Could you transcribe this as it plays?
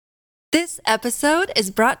This episode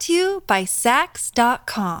is brought to you by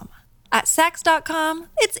Sax.com. At Sax.com,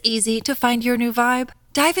 it's easy to find your new vibe.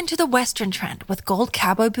 Dive into the Western trend with gold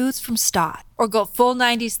cowboy boots from Stott, or go full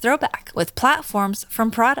 90s throwback with platforms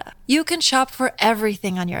from Prada. You can shop for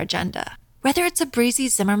everything on your agenda, whether it's a breezy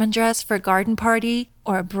Zimmermann dress for a garden party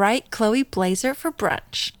or a bright Chloe blazer for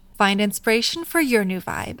brunch. Find inspiration for your new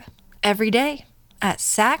vibe every day at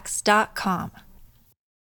Sax.com.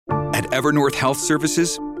 At Evernorth Health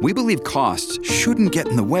Services, we believe costs shouldn't get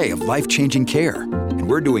in the way of life-changing care, and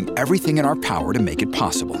we're doing everything in our power to make it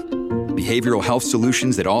possible. Behavioral health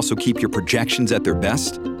solutions that also keep your projections at their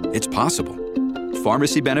best? It's possible.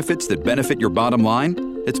 Pharmacy benefits that benefit your bottom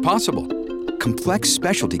line? It's possible. Complex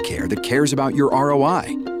specialty care that cares about your ROI?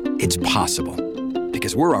 It's possible.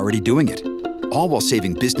 Because we're already doing it. All while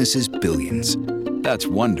saving businesses billions. That's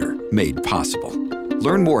Wonder made possible.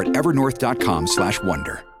 Learn more at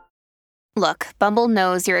evernorth.com/wonder. Look, Bumble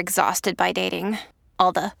knows you're exhausted by dating.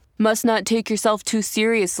 All the, must not take yourself too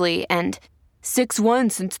seriously, and 6'1"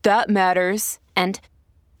 since that matters. And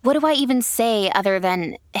what do I even say other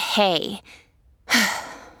than, hey?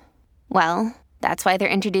 Well, that's why they're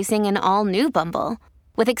introducing an all-new Bumble,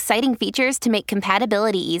 with exciting features to make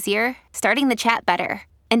compatibility easier, starting the chat better,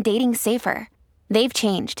 and dating safer. They've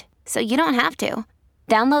changed, so you don't have to.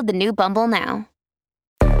 Download the new Bumble now.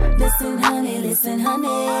 Listen, honey, listen,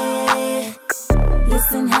 honey.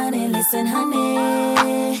 Listen, honey, listen,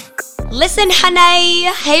 honey. Listen, honey.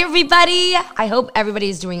 Hey, everybody. I hope everybody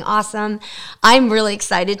is doing awesome. I'm really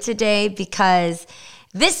excited today because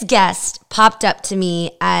this guest popped up to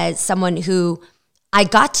me as someone who I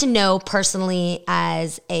got to know personally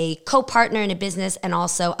as a co-partner in a business and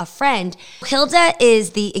also a friend. Hilda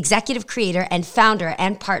is the executive creator and founder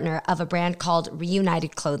and partner of a brand called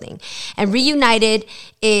Reunited Clothing. And Reunited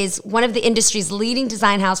is one of the industry's leading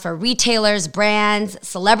design house for retailers, brands,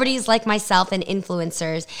 celebrities like myself, and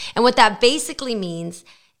influencers. And what that basically means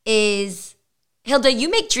is, Hilda, you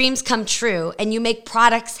make dreams come true and you make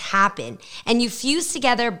products happen. And you fuse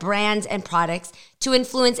together brands and products to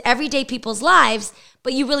influence everyday people's lives,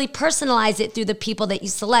 but you really personalize it through the people that you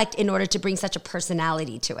select in order to bring such a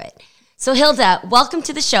personality to it. So Hilda, welcome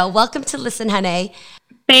to the show. Welcome to Listen, Honey.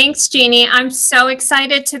 Thanks, Jeannie. I'm so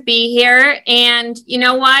excited to be here. And you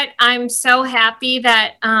know what? I'm so happy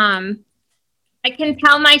that I can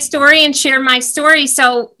tell my story and share my story.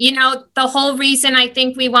 So, you know, the whole reason I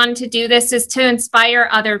think we wanted to do this is to inspire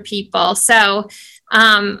other people. So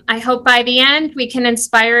I hope by the end we can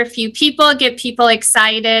inspire a few people, get people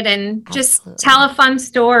excited, and just tell a fun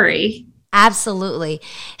story. Absolutely.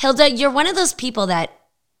 Hilda, you're one of those people that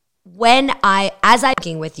as I'm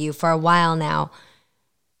working with you for a while now,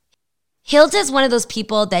 Hilda's one of those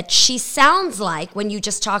people that she sounds like, when you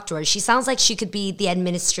just talk to her, she sounds like she could be the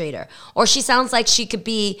administrator, or she sounds like she could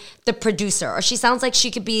be the producer, or she sounds like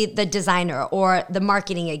she could be the designer or the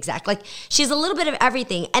marketing exec. Like, she's a little bit of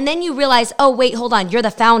everything. And then you realize, oh, wait, hold on, you're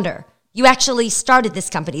the founder. You actually started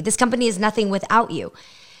this company. This company is nothing without you.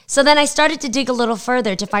 So then I started to dig a little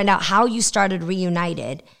further to find out how you started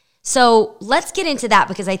Reunited. So let's get into that,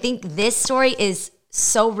 because I think this story is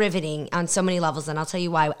so riveting on so many levels, and I'll tell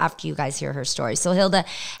you why after you guys hear her story. So Hilda,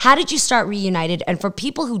 how did you start Reunited? And for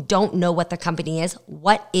people who don't know what the company is,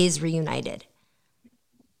 what is Reunited?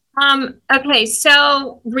 Okay,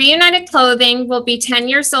 so Reunited Clothing will be 10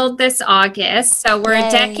 years old this August. So we're a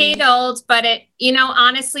decade old, but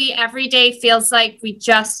honestly, every day feels like we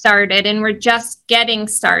just started and we're just getting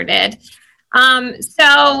started.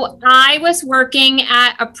 So I was working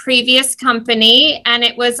at a previous company, and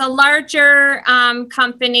it was a larger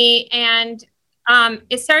company, and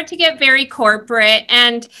it started to get very corporate.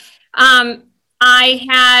 And I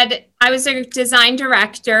was a design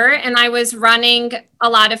director, and I was running a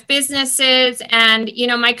lot of businesses. And, you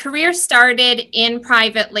know, my career started in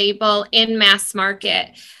private label in mass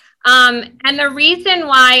market. And the reason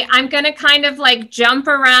why I'm going to kind of like jump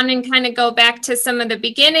around and kind of go back to some of the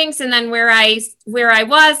beginnings and then where I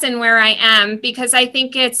was and where I am, because I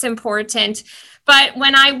think it's important. But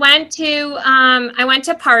when I went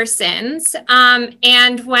to Parsons,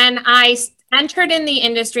 and when I entered in the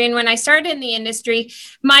industry and when I started in the industry,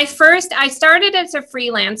 I started as a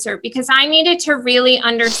freelancer because I needed to really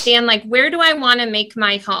understand, like, where do I want to make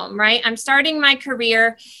my home, right? I'm starting my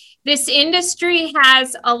career. This industry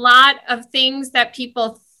has a lot of things that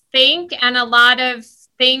people think, and a lot of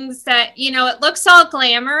things that, you know, it looks all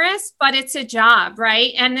glamorous, but it's a job,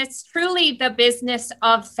 right? And it's truly the business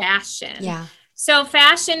of fashion. Yeah. So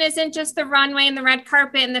fashion isn't just the runway and the red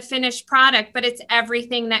carpet and the finished product, but it's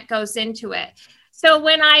everything that goes into it. So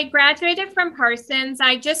when I graduated from Parsons,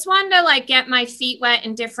 I just wanted to like get my feet wet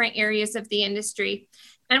in different areas of the industry.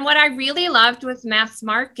 And what I really loved was mass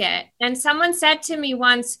market. And someone said to me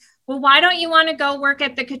once, well, why don't you want to go work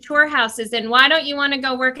at the couture houses? And why don't you want to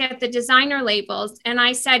go work at the designer labels? And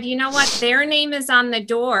I said, you know what? Their name is on the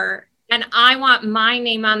door and I want my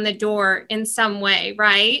name on the door in some way,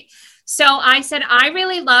 right? So I said, I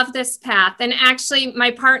really love this path. And actually,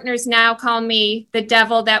 my partners now call me the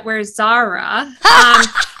devil that wears Zara,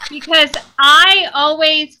 because I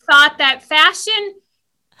always thought that fashion,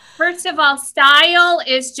 first of all, style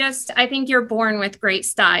is just, I think you're born with great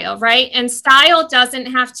style, right? And style doesn't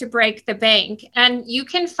have to break the bank. And you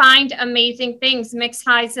can find amazing things, mix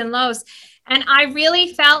highs and lows. And I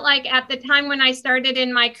really felt like at the time when I started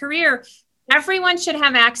in my career, everyone should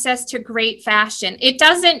have access to great fashion. It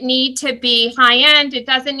doesn't need to be high end. It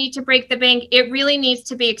doesn't need to break the bank. It really needs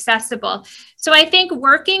to be accessible. So I think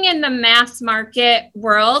working in the mass market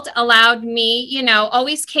world allowed me, you know,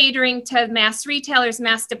 always catering to mass retailers,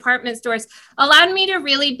 mass department stores, allowed me to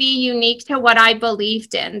really be unique to what I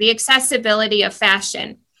believed in, the accessibility of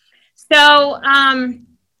fashion. So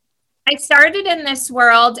I started in this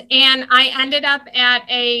world and I ended up at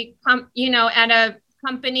a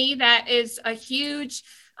company that is a huge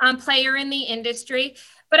player in the industry.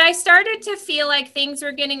 But I started to feel like things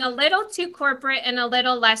were getting a little too corporate and a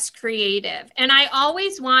little less creative. And I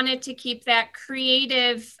always wanted to keep that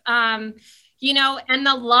creative, and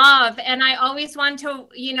the love. And I always want to,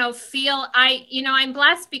 feel I'm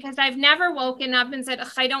blessed because I've never woken up and said,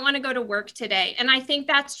 I don't want to go to work today. And I think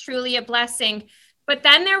that's truly a blessing. But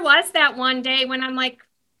then there was that one day when I'm like,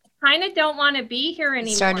 kind of don't want to be here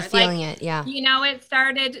anymore. Started feeling it, yeah. It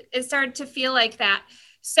started to feel like that.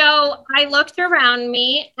 So I looked around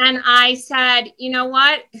me and I said, you know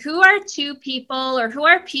what? Who are two people or who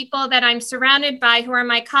are people that I'm surrounded by, who are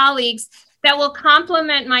my colleagues that will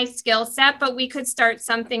complement my skill set, but we could start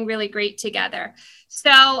something really great together.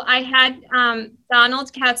 So I had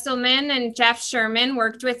Donald Kesselman and Jeff Sherman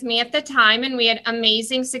worked with me at the time, and we had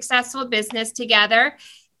amazing, successful business together.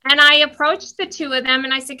 And I approached the two of them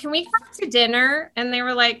and I said, can we go to dinner? And they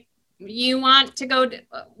were like, you want to go,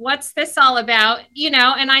 what's this all about?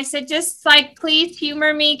 And I said, just like, please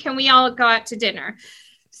humor me. Can we all go out to dinner?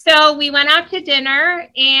 So we went out to dinner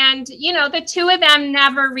and, the two of them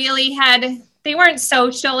never really they weren't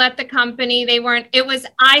social at the company.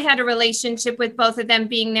 I had a relationship with both of them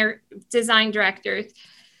being their design directors.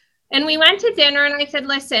 And we went to dinner and I said,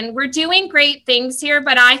 listen, we're doing great things here,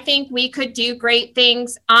 but I think we could do great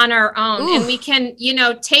things on our own. Ooh. And we can,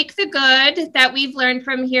 take the good that we've learned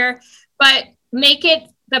from here, but make it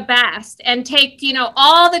the best and take,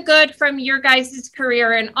 all the good from your guys'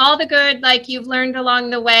 career and all the good, like you've learned along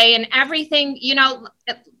the way and everything,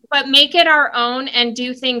 but make it our own and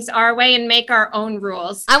do things our way and make our own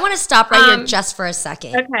rules. I want to stop right here just for a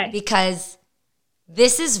second. Okay. Because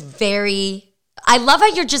this is I love how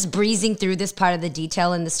you're just breezing through this part of the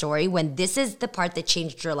detail in the story when this is the part that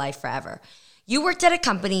changed your life forever. You worked at a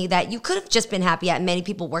company that you could have just been happy at. Many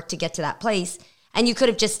people work to get to that place, and you could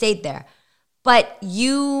have just stayed there. But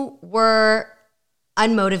you were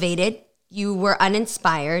unmotivated, you were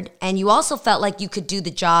uninspired, and you also felt like you could do the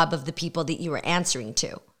job of the people that you were answering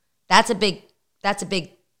to. That's a big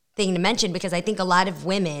thing to mention because I think a lot of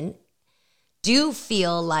women do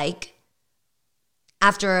feel like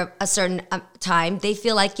after a certain time, they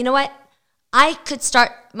feel like, you know what? I could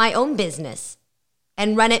start my own business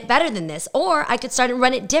and run it better than this, or I could start and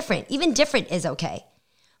run it different. Even different is okay.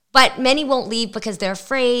 But many won't leave because they're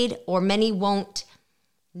afraid, or many won't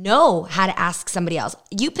know how to ask somebody else.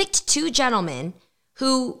 You picked two gentlemen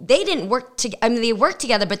who they didn't work together. They worked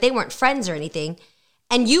together, but they weren't friends or anything.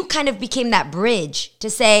 And you kind of became that bridge to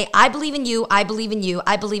say, I believe in you, I believe in you,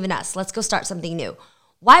 I believe in us. Let's go start something new.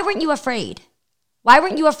 Why weren't you afraid? Why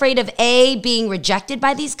weren't you afraid of being rejected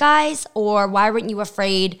by these guys? Or why weren't you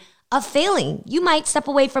afraid of failing? You might step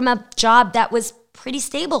away from a job that was pretty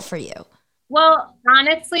stable for you. Well,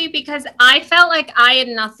 honestly, because I felt like I had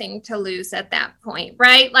nothing to lose at that point,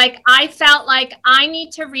 right? Like I felt like I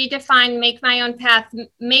need to redefine, make my own path,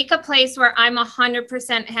 make a place where I'm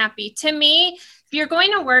 100% happy. To me, if you're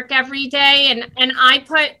going to work every day and I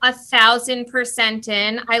put 1,000%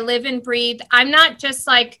 in, I live and breathe. I'm not just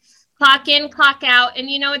like, clock in, clock out. And,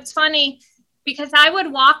 it's funny because I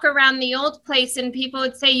would walk around the old place and people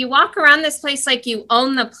would say, you walk around this place like you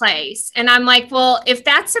own the place. And I'm like, well, if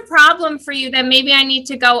that's a problem for you, then maybe I need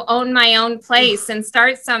to go own my own place and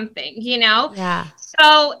start something, Yeah.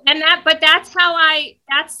 So, but that's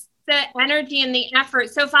the energy and the effort.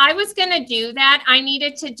 So if I was going to do that, I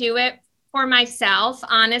needed to do it for myself,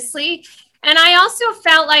 honestly. And I also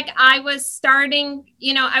felt like I was starting,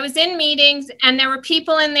 I was in meetings and there were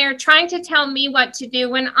people in there trying to tell me what to do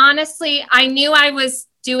when honestly, I knew I was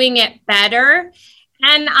doing it better.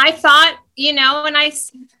 And I thought,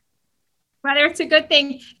 whether it's a good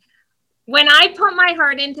thing, when I put my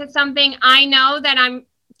heart into something, I know that I'm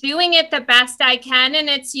doing it the best I can, and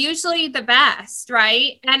it's usually the best,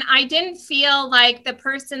 right? And I didn't feel like the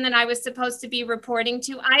person that I was supposed to be reporting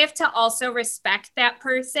to, I have to also respect that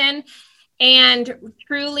person and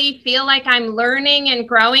truly feel like I'm learning and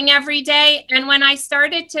growing every day. And when I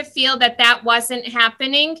started to feel that that wasn't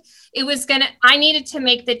happening, I needed to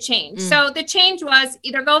make the change. So the change was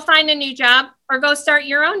either go find a new job or go start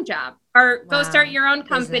your own job or go start your own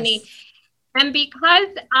company. Business. And because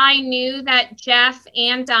I knew that Jeff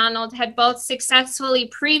and Donald had both successfully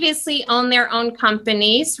previously owned their own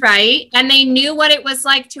companies, right? And they knew what it was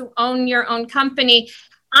like to own your own company.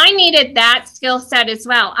 I needed that skill set as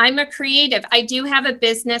well. I'm a creative. I do have a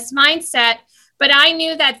business mindset, but I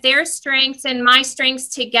knew that their strengths and my strengths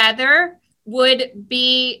together would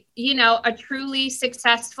be, a truly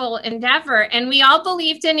successful endeavor. And we all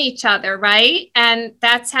believed in each other, right? And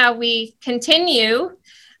that's how we continue.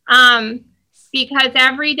 Because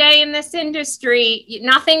every day in this industry,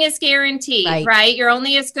 nothing is guaranteed, right? You're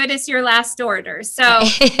only as good as your last order. So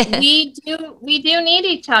we do need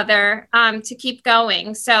each other to keep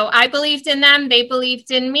going. So I believed in them. They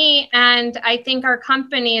believed in me. And I think our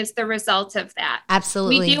company is the result of that.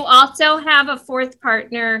 Absolutely. We do also have a fourth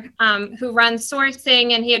partner who runs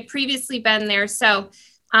sourcing, and he had previously been there. So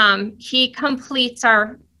he completes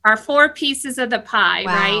our 4 pieces of the pie,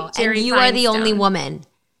 right? Jerry and you Feinstein. Are the only woman.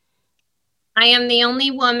 I am the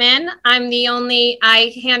only woman.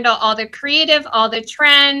 I handle all the creative, all the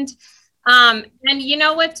trend. And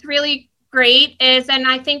what's really great is, and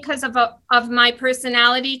I think because of my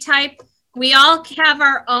personality type, we all have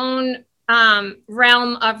our own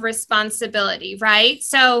realm of responsibility, right?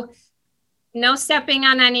 So no stepping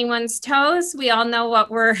on anyone's toes. We all know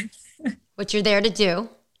what you're there to do.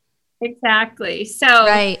 Exactly. So,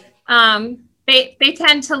 right. They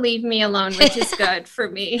tend to leave me alone, which is good for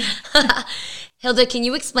me. Hilda, can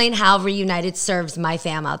you explain how Reunited serves my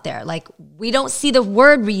fam out there? Like, we don't see the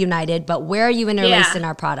word Reunited, but where are you interlaced in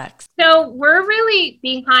our products? So we're really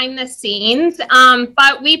behind the scenes,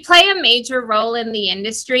 but we play a major role in the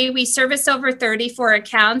industry. We service over 34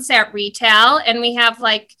 accounts at retail, and we have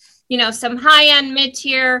some high-end,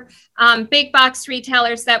 mid-tier, big box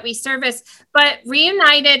retailers that we service. But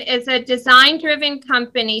Reunited is a design-driven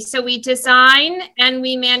company. So we design and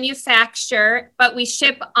we manufacture, but we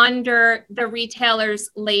ship under the retailer's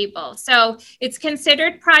label. So it's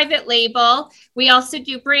considered private label. We also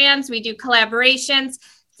do brands. We do collaborations.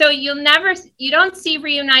 So you don't see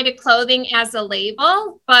Reunited clothing as a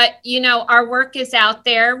label, but our work is out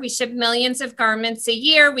there. We ship millions of garments a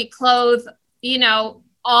year. We clothe,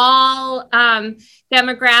 all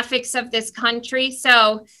demographics of this country.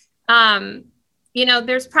 So,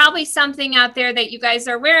 there's probably something out there that you guys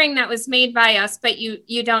are wearing that was made by us, but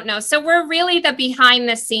you don't know. So we're really the behind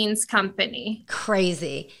the scenes company.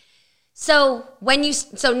 Crazy. So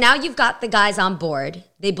now you've got the guys on board.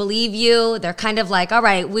 They believe you. They're kind of like, all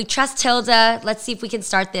right, we trust Hilda. Let's see if we can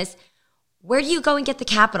start this. Where do you go and get the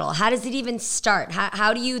capital? How does it even start?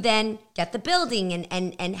 How do you then get the building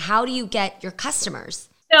and how do you get your customers?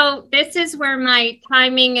 So this is where my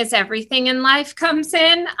timing is everything in life comes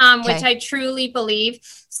in, which I truly believe.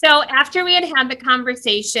 So after we had the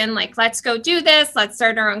conversation, like, let's go do this, let's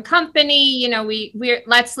start our own company,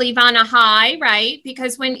 let's leave on a high, right?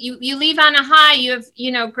 Because when you leave on a high, you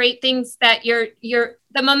have, great things that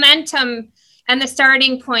the momentum and the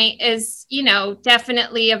starting point is,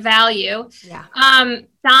 definitely a value. Yeah.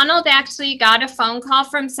 Donald actually got a phone call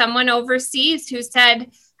from someone overseas who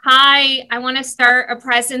said, hi, I want to start a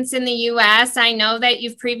presence in the U.S. I know that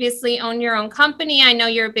you've previously owned your own company. I know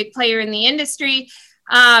you're a big player in the industry.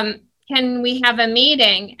 Can we have a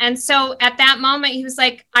meeting? And so at that moment, he was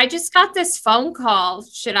like, I just got this phone call.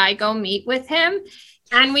 Should I go meet with him?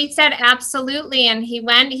 And we said, absolutely. And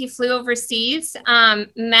he flew overseas,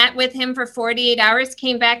 met with him for 48 hours,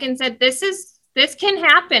 came back and said, this can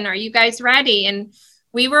happen. Are you guys ready? And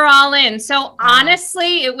we were all in. So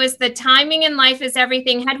honestly, it was the timing in life is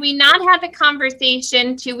everything. Had we not had the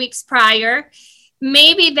conversation 2 weeks prior,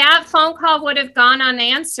 maybe that phone call would have gone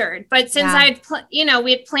unanswered. But since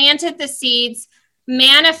we had planted the seeds,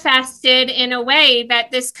 manifested in a way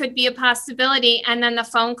that this could be a possibility, and then the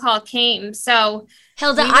phone call came. So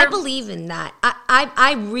Hilda, I believe in that.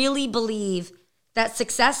 I really believe that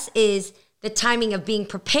success is the timing of being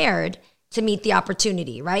prepared to meet the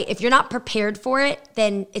opportunity, right? If you're not prepared for it,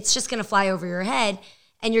 then it's just going to fly over your head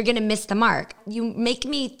and you're going to miss the mark. You make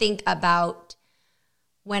me think about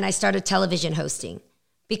when I started television hosting,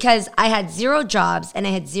 because I had 0 jobs and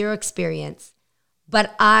I had 0 experience,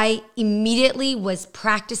 But I immediately was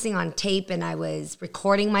practicing on tape and I was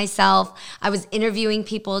recording myself. I was interviewing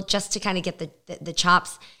people just to kind of get the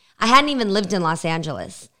chops. I hadn't even lived in Los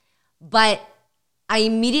Angeles. But I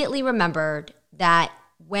immediately remembered that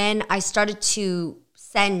when I started to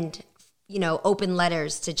send, open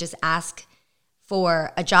letters to just ask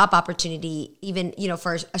for a job opportunity, even,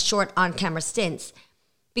 for a short on-camera stints,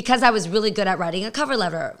 because I was really good at writing a cover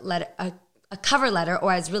letter,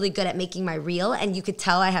 or I was really good at making my reel, and you could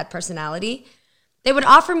tell I had personality, they would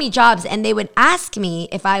offer me jobs and they would ask me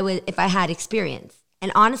if I had experience.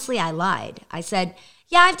 And honestly, I lied. I said,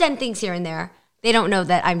 yeah, I've done things here and there. They don't know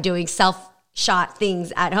that I'm doing self-shot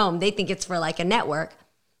things at home. They think it's for like a network.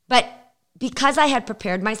 But because I had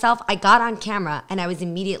prepared myself, I got on camera and I was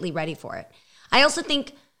immediately ready for it. I also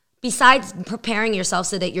think besides preparing yourself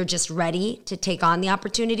so that you're just ready to take on the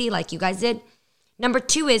opportunity like you guys did, number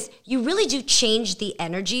 2 is you really do change the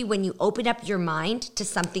energy when you open up your mind to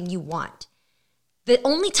something you want. The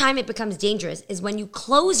only time it becomes dangerous is when you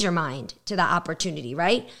close your mind to that opportunity,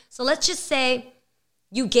 right? So let's just say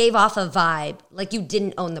you gave off a vibe like you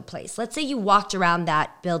didn't own the place. Let's say you walked around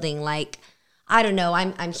that building like, I don't know,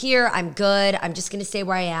 I'm here, I'm good, I'm just gonna stay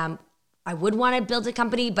where I am. I would want to build a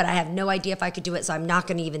company, but I have no idea if I could do it, so I'm not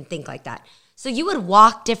gonna even think like that. So you would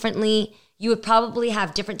walk differently. You would probably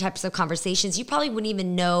have different types of conversations. You probably wouldn't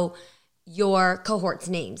even know your cohort's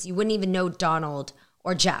names. You wouldn't even know Donald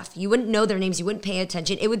or Jeff. You wouldn't know their names. You wouldn't pay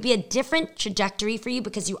attention. It would be a different trajectory for you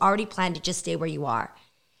because you already planned to just stay where you are.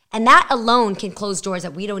 And that alone can close doors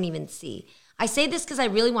that we don't even see. I say this because I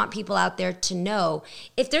really want people out there to know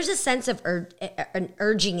if there's a sense of an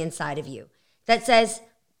urging inside of you that says,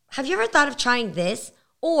 have you ever thought of trying this?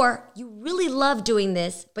 Or you really love doing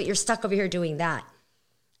this, but you're stuck over here doing that.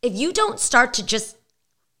 If you don't start to just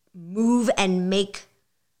move and make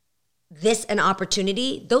this an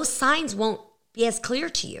opportunity, those signs won't be as clear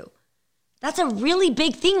to you. That's a really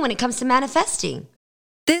big thing when it comes to manifesting.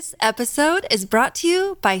 This episode is brought to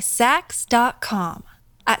you by Saks.com.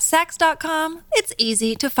 At Saks.com, it's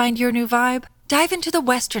easy to find your new vibe. Dive into the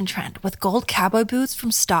Western trend with gold cowboy boots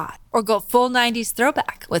from Stott, or go full 90s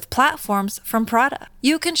throwback with platforms from Prada.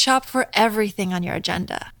 You can shop for everything on your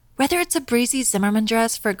agenda, whether it's a breezy Zimmermann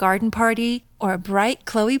dress for a garden party or a bright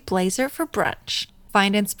Chloe blazer for brunch.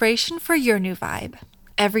 Find inspiration for your new vibe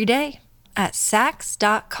every day at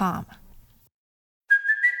Saks.com.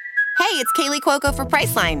 Hey, it's Kaylee Cuoco for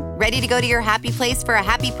Priceline. Ready to go to your happy place for a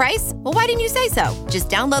happy price? Well, why didn't you say so? Just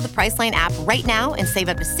download the Priceline app right now and save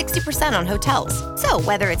up to 60% on hotels. So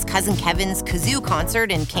whether it's Cousin Kevin's Kazoo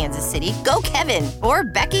Concert in Kansas City, go Kevin, or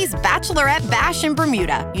Becky's Bachelorette Bash in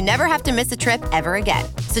Bermuda, you never have to miss a trip ever again.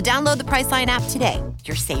 So download the Priceline app today.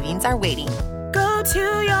 Your savings are waiting. Go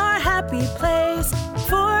to your happy place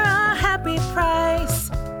for a happy price.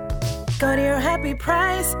 Go to your happy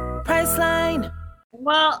price, Priceline.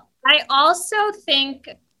 Well, I also think,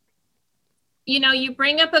 you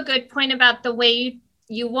bring up a good point about the way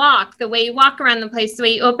you walk around the place, the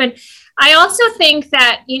way you open. I also think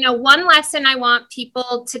that, one lesson I want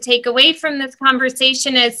people to take away from this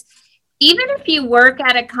conversation is, even if you work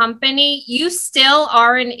at a company, you still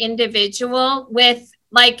are an individual with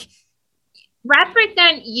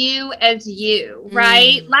represent you as you,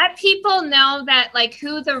 right? Let people know that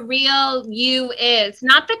who the real you is,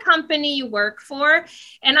 not the company you work for.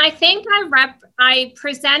 And I think I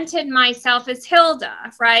presented myself as Hilda,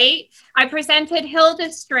 right? I presented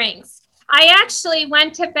Hilda's strengths. I actually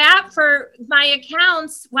went to bat for my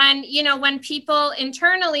accounts when people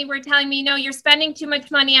internally were telling me, no, you're spending too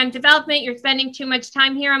much money on development. You're spending too much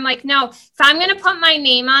time here. I'm like, no, if I'm going to put my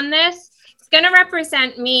name on this, going to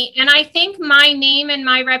represent me. And I think my name and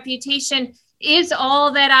my reputation is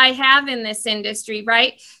all that I have in this industry,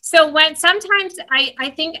 right? So when sometimes I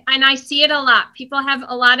think, and I see it a lot, people have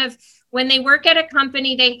a lot of, when they work at a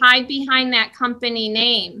company, they hide behind that company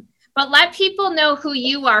name. But let people know who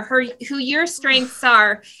you are, who your strengths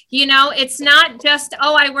are. It's not just,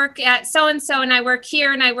 I work at so-and-so and I work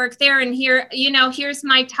here and I work there and here, here's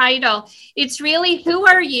my title. It's really, who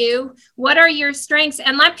are you? What are your strengths?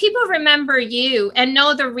 And let people remember you and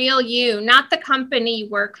know the real you, not the company you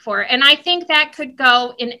work for. And I think that could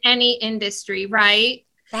go in any industry, right?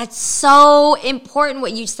 That's so important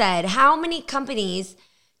what you said. How many companies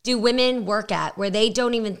do women work at where they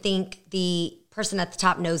don't even think the person at the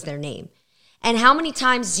top knows their name? And how many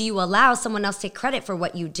times do you allow someone else to take credit for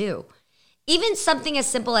what you do? Even something as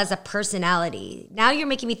simple as a personality. Now you're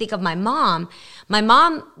making me think of my mom. My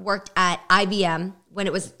mom worked at IBM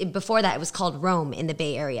before that it was called Rome in the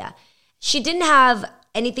Bay Area. She didn't have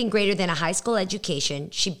anything greater than a high school education.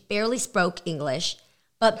 She barely spoke English.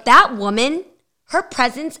 But that woman, her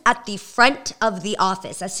presence at the front of the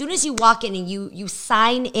office, as soon as you walk in and you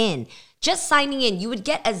sign in, just signing in, you would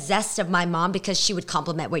get a zest of my mom because she would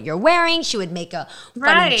compliment what you're wearing. She would make a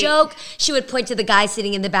funny joke. She would point to the guy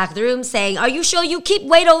sitting in the back of the room saying, are you sure you keep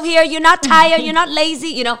weight over here? You're not tired. You're not lazy.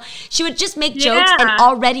 You know, she would just make jokes, and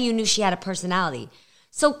already you knew she had a personality.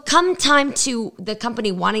 So come time to the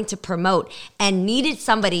company wanting to promote and needed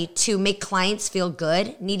somebody to make clients feel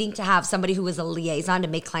good, needing to have somebody who was a liaison to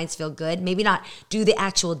make clients feel good, maybe not do the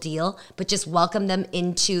actual deal, but just welcome them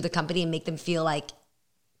into the company and make them feel like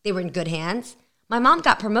they were in good hands. My mom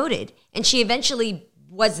got promoted, and she eventually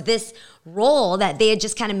was this role that they had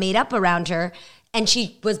just kind of made up around her. And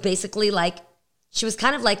she was basically like, she was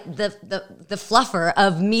kind of like the fluffer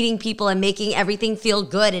of meeting people and making everything feel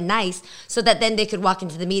good and nice so that then they could walk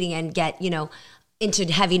into the meeting and get, you know, into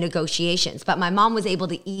heavy negotiations. But my mom was able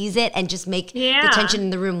to ease it and just make the tension in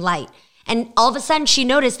the room light. And all of a sudden, she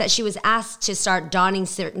noticed that she was asked to start donning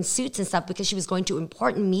certain suits and stuff because she was going to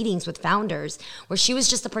important meetings with founders where she was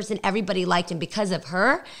just the person everybody liked. And because of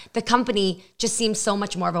her, the company just seemed so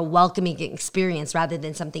much more of a welcoming experience rather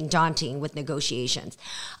than something daunting with negotiations.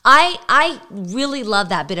 I really love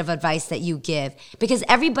that bit of advice that you give because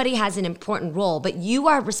everybody has an important role, but you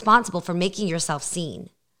are responsible for making yourself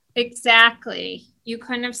seen. Exactly. You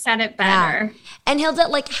couldn't have said it better. Yeah. And Hilda,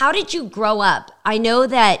 like, how did you grow up? I know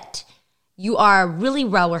that you are really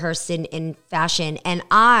well rehearsed in fashion. And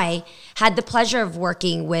I had the pleasure of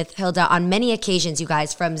working with Hilda on many occasions, you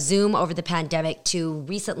guys, from Zoom over the pandemic to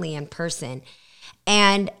recently in person.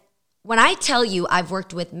 And when I tell you I've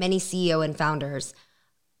worked with many CEO and founders,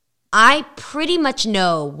 I pretty much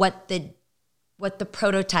know what the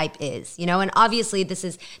prototype is, you know, and obviously this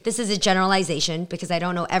is a generalization because I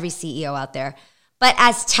don't know every CEO out there. But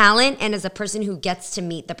as talent and as a person who gets to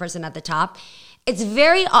meet the person at the top,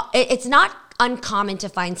 it's not uncommon to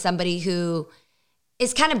find somebody who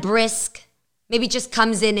is kind of brisk, maybe just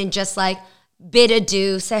comes in and just like bid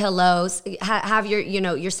adieu, say hello, have your, you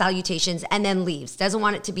know, your salutations, and then leaves. Doesn't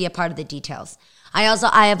want it to be a part of the details. I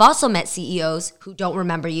have also met CEOs who don't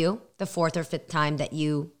remember you the fourth or fifth time that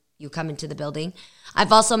you come into the building.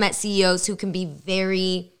 I've also met CEOs who can be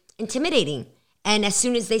very intimidating. And as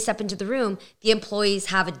soon as they step into the room, the employees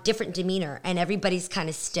have a different demeanor and everybody's kind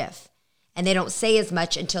of stiff. And they don't say as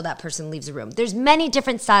much until that person leaves the room. There's many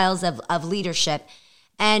different styles of leadership.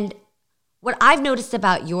 And what I've noticed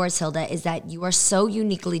about yours, Hilda, is that you are so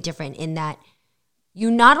uniquely different in that you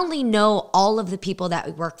not only know all of the people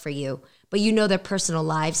that work for you, but you know their personal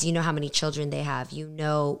lives. You know how many children they have. You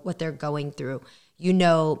know what they're going through. You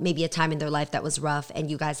know maybe a time in their life that was rough and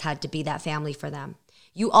you guys had to be that family for them.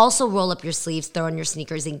 You also roll up your sleeves, throw on your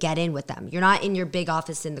sneakers, and get in with them. You're not in your big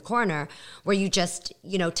office in the corner where you just,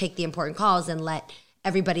 you know, take the important calls and let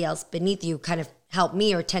everybody else beneath you kind of help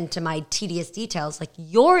me or tend to my tedious details. Like,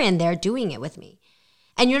 you're in there doing it with me.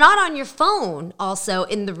 And you're not on your phone also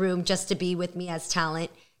in the room just to be with me as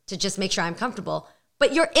talent, to just make sure I'm comfortable.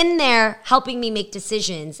 But you're in there helping me make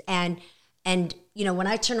decisions. And you know, when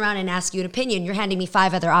I turn around and ask you an opinion, you're handing me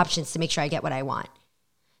 5 other options to make sure I get what I want.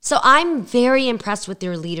 So I'm very impressed with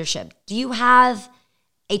your leadership. Do you have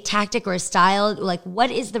a tactic or a style? Like, what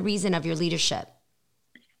is the reason of your leadership?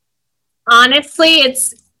 Honestly,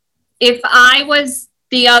 it's if I was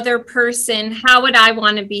the other person, how would I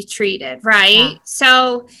want to be treated, right? Yeah.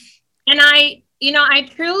 So, and I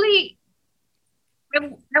truly,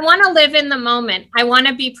 I want to live in the moment. I want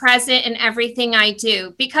to be present in everything I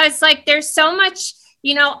do because, like, there's so much.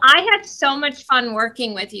 You know, I had so much fun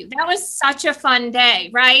working with you. That was such a fun day,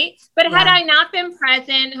 right? But had I not been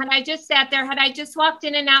present, had I just sat there, had I just walked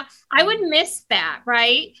in and out, I would miss that,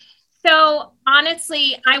 right? So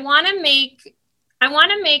honestly, I want to make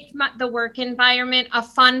the work environment a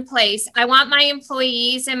fun place. I want my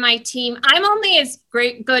employees and my team. I'm only as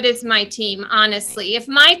good as my team, honestly. If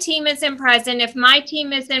my team isn't present, if my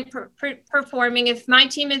team isn't performing, if my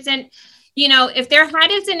team isn't, you know, if their head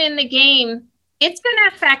isn't in the game, it's going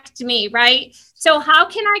to affect me, right? So how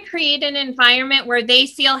can I create an environment where they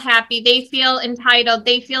feel happy, they feel entitled,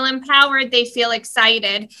 they feel empowered, they feel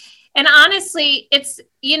excited? And honestly, it's,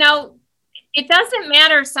 you know, it doesn't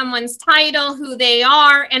matter someone's title, who they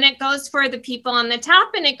are, and it goes for the people on the top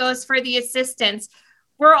and it goes for the assistants.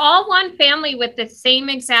 We're all one family with the same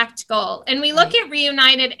exact goal. And we look at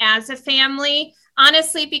Reunited as a family,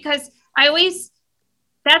 honestly, because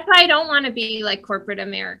that's why I don't want to be like corporate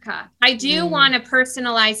America. I do want to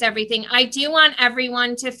personalize everything. I do want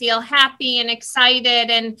everyone to feel happy and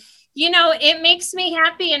excited. And, you know, it makes me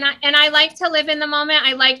happy. And I like to live in the moment.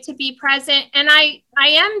 I like to be present. And I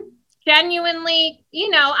am genuinely,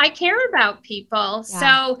 I care about people. Yeah.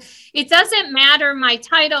 So it doesn't matter my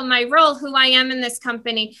title, my role, who I am in this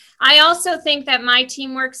company. I also think that my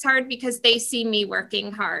team works hard because they see me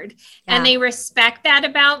working hard and they respect that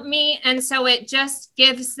about me. And so it just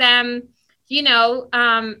gives them,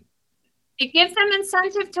 it gives them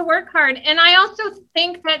incentive to work hard. And I also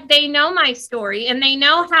think that they know my story and they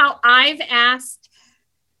know how I've asked.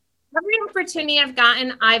 Every opportunity I've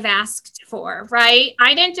gotten, I've asked for, right?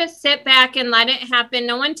 I didn't just sit back and let it happen.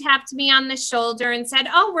 No one tapped me on the shoulder and said,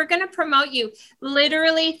 oh, we're going to promote you.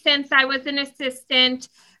 Literally, since I was an assistant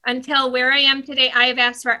until where I am today, I have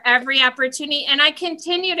asked for every opportunity, and I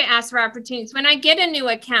continue to ask for opportunities. When I get a new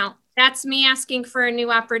account, that's me asking for a new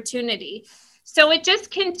opportunity. So it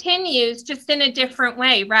just continues, just in a different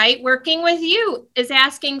way, right? Working with you is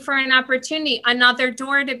asking for an opportunity, another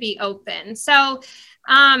door to be open. So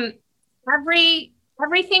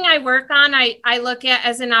everything I work on, I look at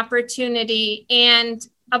as an opportunity and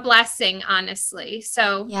a blessing, honestly.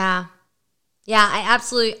 So yeah,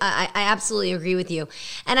 I absolutely agree with you.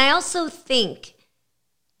 And I also think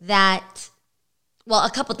that, well,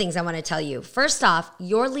 a couple things I want to tell you. First off,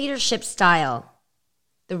 your leadership style,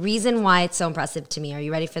 the reason why it's so impressive to me, are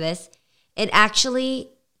you ready for this? It actually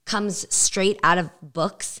comes straight out of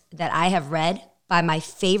books that I have read by my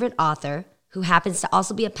favorite author, who happens to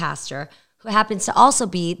also be a pastor, who happens to also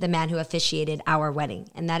be the man who officiated our wedding,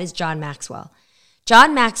 and that is John Maxwell.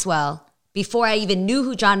 John Maxwell, before I even knew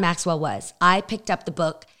who John Maxwell was, I picked up the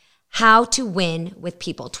book, How to Win with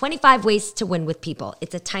People, 25 Ways to Win with People.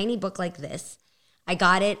 It's a tiny book like this. I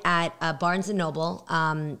got it at Barnes & Noble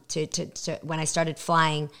to when I started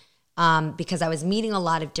flying because I was meeting a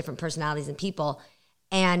lot of different personalities and people,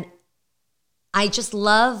 and I just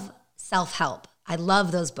love self-help. I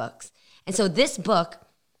love those books. And so this book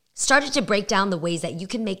started to break down the ways that you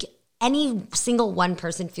can make any single one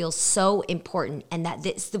person feel so important, and that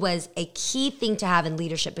this was a key thing to have in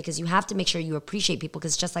leadership, because you have to make sure you appreciate people,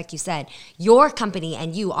 because just like you said, your company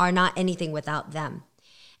and you are not anything without them.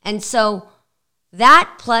 And so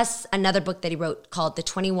that, plus another book that he wrote called The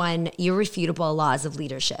 21 Irrefutable Laws of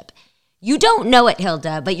Leadership. You don't know it,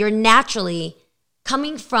 Hilda, but you're naturally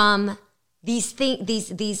coming from these tactics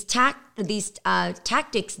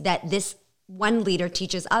that this one leader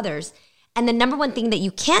teaches others. And the number one thing that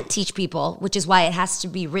you can't teach people, which is why it has to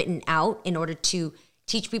be written out in order to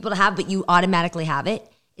teach people to have, but you automatically have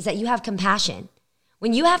it, is that you have compassion.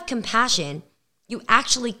 When you have compassion, you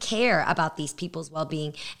actually care about these people's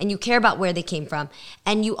well-being, and you care about where they came from.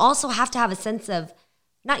 And you also have to have a sense of,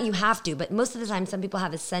 not you have to, but most of the time some people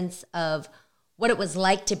have a sense of what it was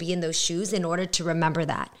like to be in those shoes in order to remember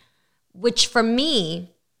that. Which for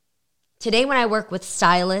me, today when I work with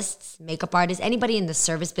stylists, makeup artists, anybody in the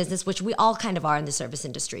service business, which we all kind of are in the service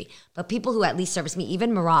industry, but people who at least service me,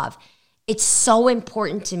 even Merav, it's so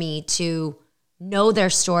important to me to know their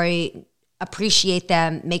story, appreciate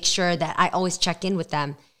them, make sure that I always check in with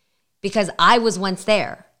them, because I was once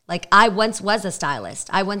there. Like, I once was a stylist.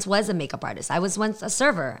 I once was a makeup artist. I was once a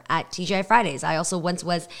server at TGI Fridays. I also once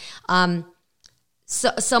was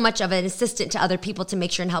so much of an assistant to other people to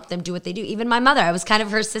make sure and help them do what they do. Even my mother, I was kind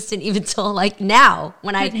of her assistant even till like now,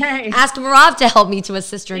 when I asked Merav to help me to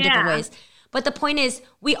assist her in different ways. But the point is,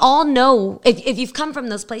 we all know, if you've come from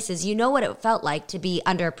those places, you know what it felt like to be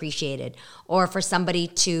underappreciated, or for somebody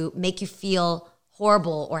to make you feel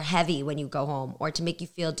horrible or heavy when you go home, or to make you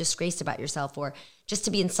feel disgraced about yourself, or just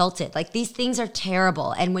to be insulted. Like, these things are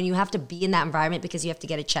terrible. And when you have to be in that environment because you have to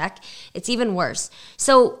get a check, it's even worse.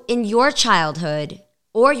 So in your childhood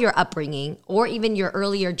or your upbringing, or even your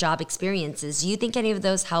earlier job experiences, do you think any of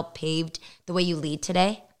those helped paved the way you lead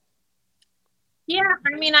today? Yeah,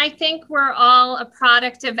 I mean, I think we're all a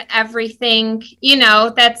product of everything,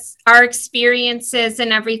 that's our experiences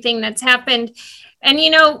and everything that's happened. And,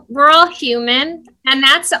 we're all human. And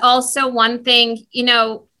that's also one thing,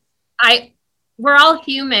 we're all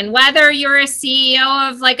human, whether you're a CEO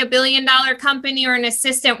of like $1 billion company or an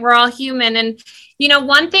assistant, we're all human. And,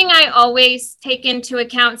 one thing I always take into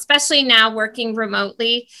account, especially now working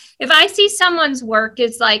remotely, if I see someone's work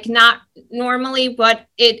is like not normally what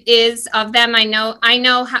it is of them, I know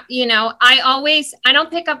how, I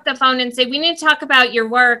don't pick up the phone and say, we need to talk about your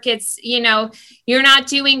work. It's, you're not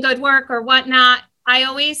doing good work or whatnot.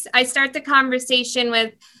 I start the conversation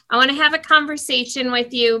with, I want to have a conversation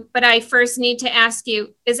with you, but I first need to ask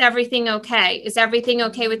you, is everything okay? Is everything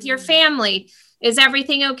okay with your family? Is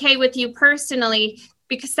everything okay with you personally?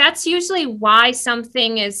 Because that's usually why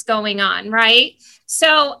something is going on, right?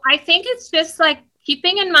 So I think it's just like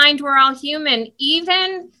keeping in mind we're all human,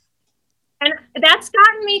 and that's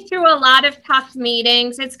gotten me through a lot of tough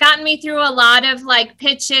meetings. It's gotten me through a lot of like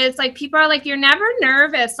pitches. Like people are like, you're never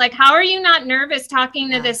nervous. Like, how are you not nervous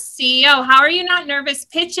talking to this CEO? How are you not nervous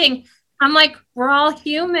pitching? I'm like, we're all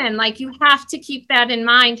human. Like, you have to keep that in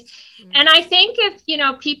mind. And I think if,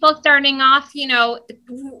 people starting off, titles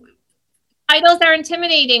are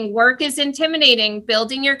intimidating, work is intimidating,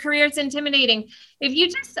 building your career is intimidating. If you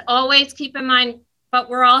just always keep in mind, but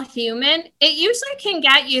we're all human, it usually can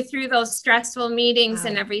get you through those stressful meetings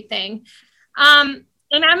and everything.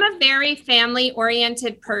 And I'm a very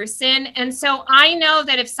family-oriented person. And so I know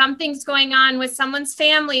that if something's going on with someone's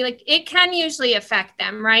family, like it can usually affect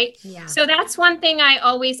them, right? Yeah. So that's one thing I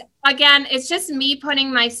always, again, it's just me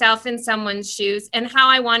putting myself in someone's shoes and how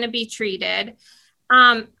I want to be treated.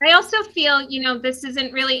 I also feel, this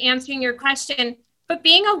isn't really answering your question, but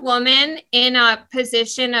being a woman in a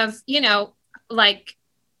position of, like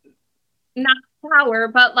not power,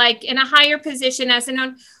 but like in a higher position as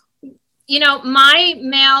my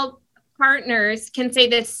male partners can say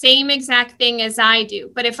the same exact thing as I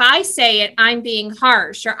do. But if I say it, I'm being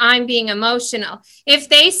harsh or I'm being emotional. If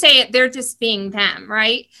they say it, they're just being them,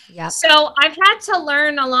 right? Yeah. So I've had to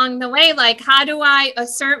learn along the way, like, how do I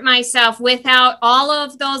assert myself without all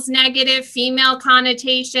of those negative female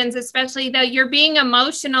connotations, especially though you're being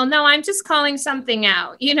emotional. No, I'm just calling something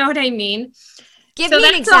out. You know what I mean? Give me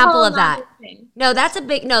an example of that. No, that's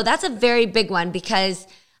a very big one, because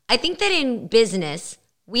I think that in business,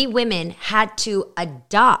 we women had to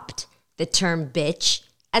adopt the term bitch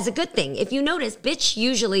as a good thing. If you notice, bitch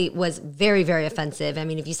usually was very, very offensive. I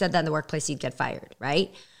mean, if you said that in the workplace, you'd get fired,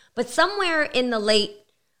 right? But somewhere in the late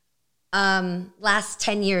last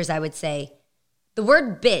 10 years, I would say, the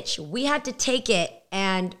word bitch, we had to take it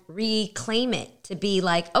and reclaim it to be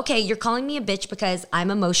like, okay, you're calling me a bitch because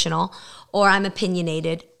I'm emotional or I'm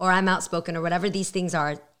opinionated or I'm outspoken or whatever these things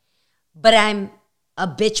are. But I'm a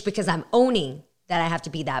bitch because I'm owning that I have to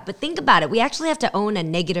be that. But think about it. We actually have to own a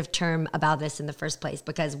negative term about this in the first place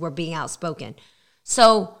because we're being outspoken.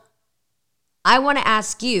 So I want to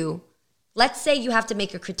ask you, let's say you have to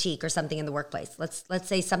make a critique or something in the workplace. Let's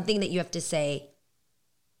say something that you have to say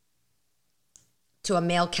to a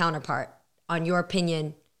male counterpart on your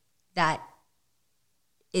opinion that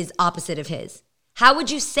is opposite of his. How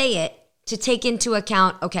would you say it to take into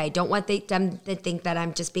account, okay, don't want them to think that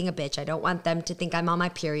I'm just being a bitch. I don't want them to think I'm on my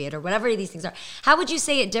period or whatever these things are. How would you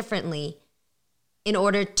say it differently in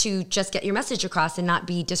order to just get your message across and not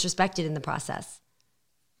be disrespected in the process?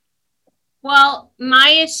 Well, my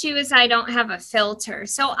issue is I don't have a filter.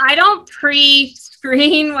 So I don't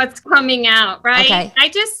pre-screen what's coming out, right? Okay. I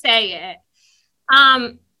just say it.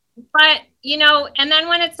 But, and then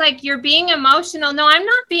when it's like, you're being emotional, no, I'm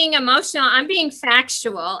not being emotional. I'm being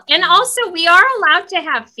factual. And also we are allowed to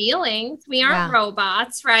have feelings. We aren't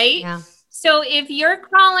robots, right? Yeah. So if you're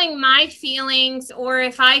calling my feelings, or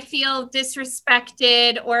if I feel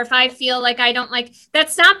disrespected, or if I feel like I don't like,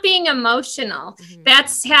 that's not being emotional. Mm-hmm.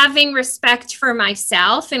 That's having respect for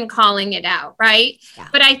myself and calling it out. Right. Yeah.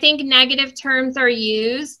 But I think negative terms are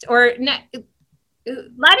used, or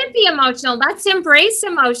let it be emotional. Let's embrace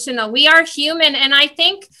emotional. We are human. And I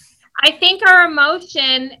think our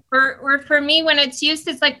emotion, or for me, when it's used,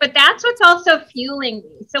 it's like, but that's what's also fueling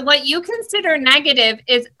me. So what you consider negative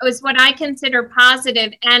is what I consider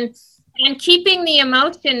positive. And keeping the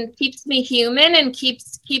emotion keeps me human and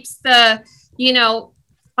keeps the,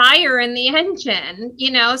 fire in the engine,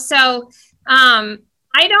 So I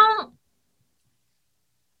don't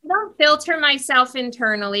filter myself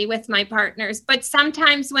internally with my partners, but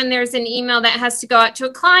sometimes when there's an email that has to go out to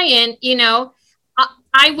a client,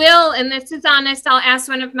 I will, and this is honest, I'll ask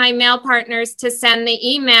one of my male partners to send the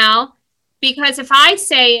email, because if I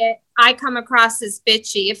say it, I come across as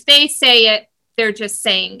bitchy. If they say it, they're just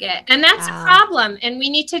saying it. And that's a problem. And we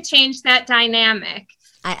need to change that dynamic.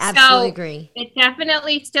 I absolutely agree. It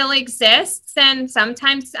definitely still exists. And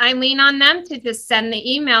sometimes I lean on them to just send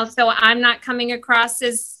the email, so I'm not coming across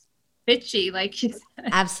as bitchy, like you said.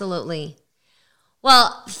 Absolutely.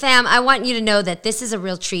 Well, fam, I want you to know that this is a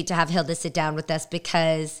real treat to have Hilda sit down with us,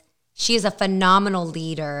 because she is a phenomenal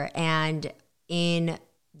leader, and in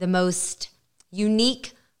the most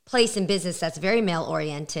unique place in business that's very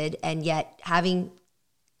male-oriented, and yet having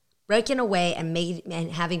broken away and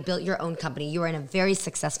having built your own company, you are in a very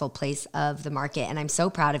successful place of the market. And I'm so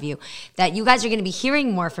proud of you that you guys are going to be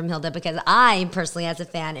hearing more from Hilda, because I personally, as a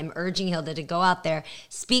fan, am urging Hilda to go out there,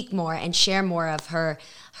 speak more, and share more of her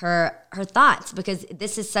thoughts, because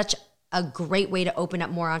this is such a great way to open up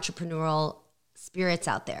more entrepreneurial spirits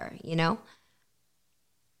out there,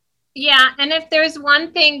 Yeah. And if there's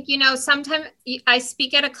one thing, sometimes I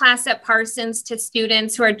speak at a class at Parsons to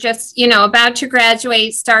students who are just, about to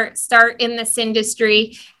graduate, start in this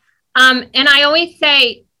industry. And I always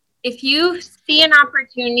say, if you see an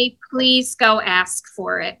opportunity, please go ask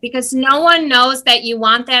for it, because no one knows that you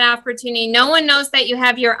want that opportunity. No one knows that you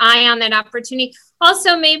have your eye on that opportunity.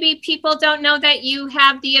 Also, maybe people don't know that you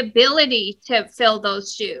have the ability to fill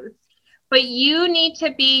those shoes. But you need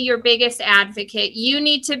to be your biggest advocate. You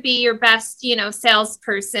need to be your best,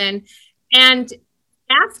 salesperson, and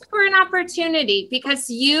ask for an opportunity, because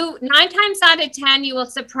 9 times out of 10, you will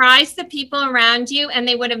surprise the people around you, and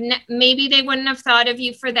they would have maybe they wouldn't have thought of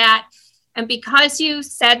you for that. And because you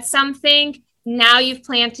said something, now you've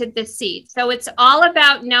planted the seed. So it's all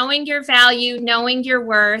about knowing your value, knowing your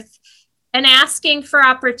worth, and asking for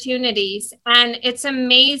opportunities. And it's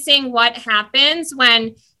amazing what happens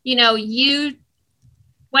when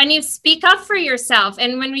when you speak up for yourself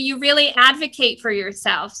and when you really advocate for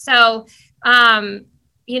yourself. So,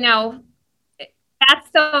 that's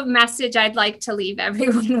the message I'd like to leave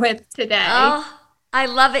everyone with today. Oh, I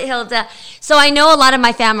love it, Hilda. So I know a lot of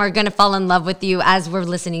my family are going to fall in love with you as we're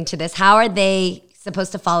listening to this. How are they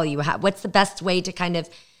supposed to follow you? What's the best way to kind of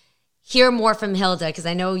hear more from Hilda? Because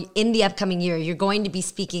I know in the upcoming year, you're going to be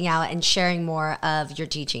speaking out and sharing more of your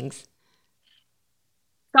teachings.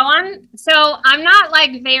 So I'm not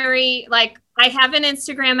I have an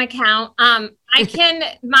Instagram account.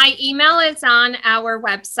 My email is on our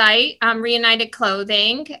website, Reunited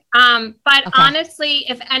Clothing. But okay. Honestly,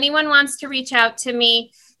 if anyone wants to reach out to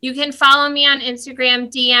me, you can follow me on Instagram,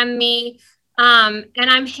 DM me. And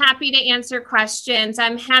I'm happy to answer questions.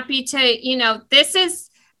 I'm happy to,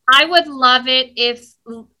 I would love it if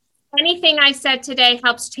anything I said today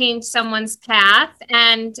helps change someone's path.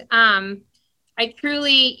 And, I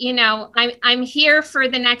truly, I'm here for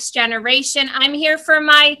the next generation. I'm here for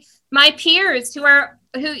my peers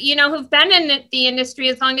who've been in the industry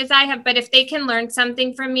as long as I have. But if they can learn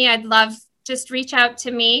something from me, I'd love, just reach out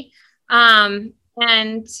to me. And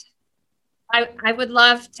I would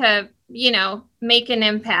love to, make an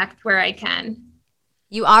impact where I can.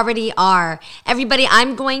 You already are. Everybody,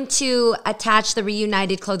 I'm going to attach the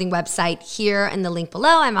Reunited Clothing website here in the link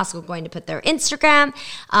below. I'm also going to put their Instagram.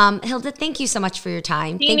 Hilda, thank you so much for your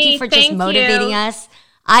time. Jeannie, thank you for just motivating us.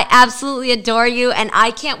 I absolutely adore you, and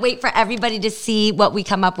I can't wait for everybody to see what we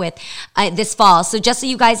come up with this fall. So just so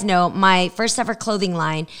you guys know, my first ever clothing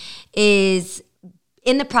line is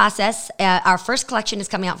in the process. Our first collection is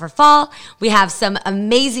coming out for fall. We have some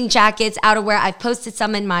amazing jackets, outerwear. I've posted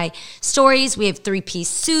some in my stories. We have 3-piece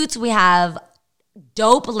suits. We have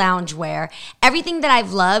dope loungewear. Everything that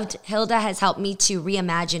I've loved, Hilda has helped me to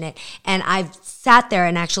reimagine it. And I've sat there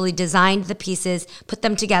and actually designed the pieces, put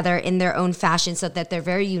them together in their own fashion so that they're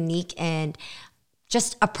very unique and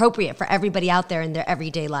just appropriate for everybody out there in their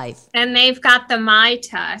everyday life. And they've got the My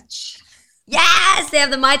Touch. Yes, they have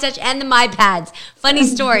the My Touch and the My Pads. Funny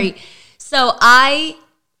story. So I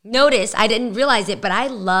noticed, I didn't realize it, but I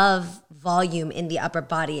love volume in the upper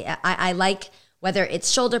body. I like whether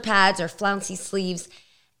it's shoulder pads or flouncy sleeves.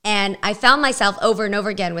 And I found myself over and over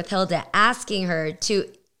again with Hilda asking her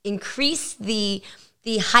to increase the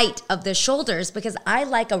height of the shoulders, because I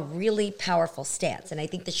like a really powerful stance. And I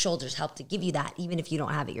think the shoulders help to give you that, even if you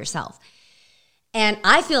don't have it yourself. And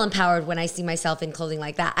I feel empowered when I see myself in clothing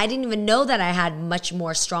like that. I didn't even know that I had much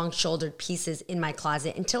more strong-shouldered pieces in my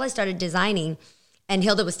closet until I started designing. And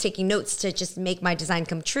Hilda was taking notes to just make my design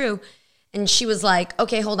come true. And she was like,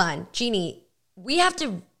 okay, hold on, Jeannie, we have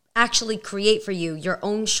to actually create for you your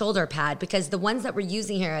own shoulder pad, because the ones that we're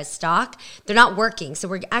using here as stock, they're not working. So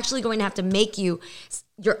we're actually going to have to make you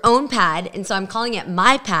your own pad. And so I'm calling it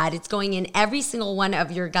My Pad. It's going in every single one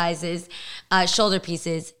of your guys' shoulder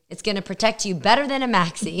pieces. It's going to protect you better than a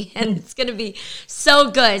maxi, and it's going to be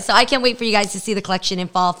so good. So I can't wait for you guys to see the collection in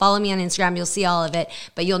fall. Follow me on Instagram. You'll see all of it,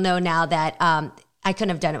 but you'll know now that I couldn't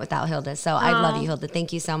have done it without Hilda. So I love you, Hilda.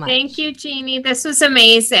 Thank you so much. Thank you, Jeannie. This was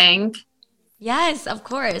amazing. Yes, of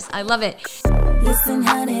course. I love it. Listen,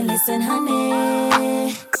 honey, listen,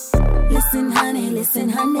 honey. Listen, honey, listen,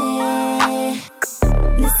 honey.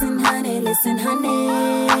 Listen, honey, listen,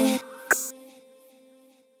 honey.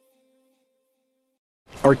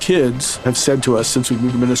 Our kids have said to us since we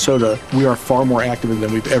moved to Minnesota, we are far more active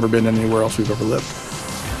than we've ever been anywhere else we've ever lived.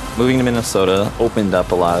 Moving to Minnesota opened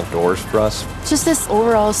up a lot of doors for us. Just this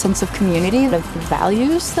overall sense of community, of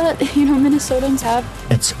values that, Minnesotans have.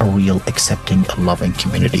 It's a real accepting, loving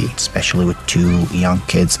community, especially with 2 young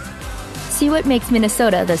kids. See what makes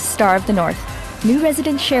Minnesota the star of the North. New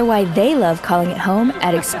residents share why they love calling it home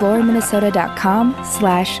at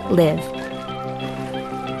exploreminnesota.com/live.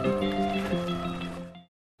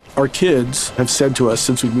 Our kids have said to us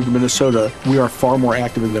since we moved to Minnesota, we are far more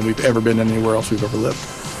active than we've ever been anywhere else we've ever lived.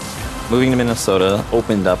 Moving to Minnesota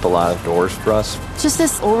opened up a lot of doors for us. Just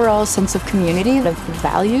this overall sense of community, of the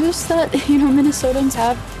values that, Minnesotans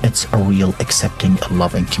have. It's a real accepting,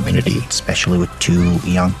 loving community, especially with 2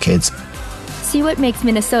 young kids. See what makes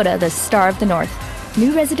Minnesota the star of the North.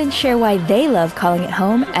 New residents share why they love calling it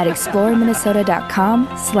home at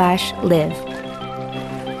exploreminnesota.com/live.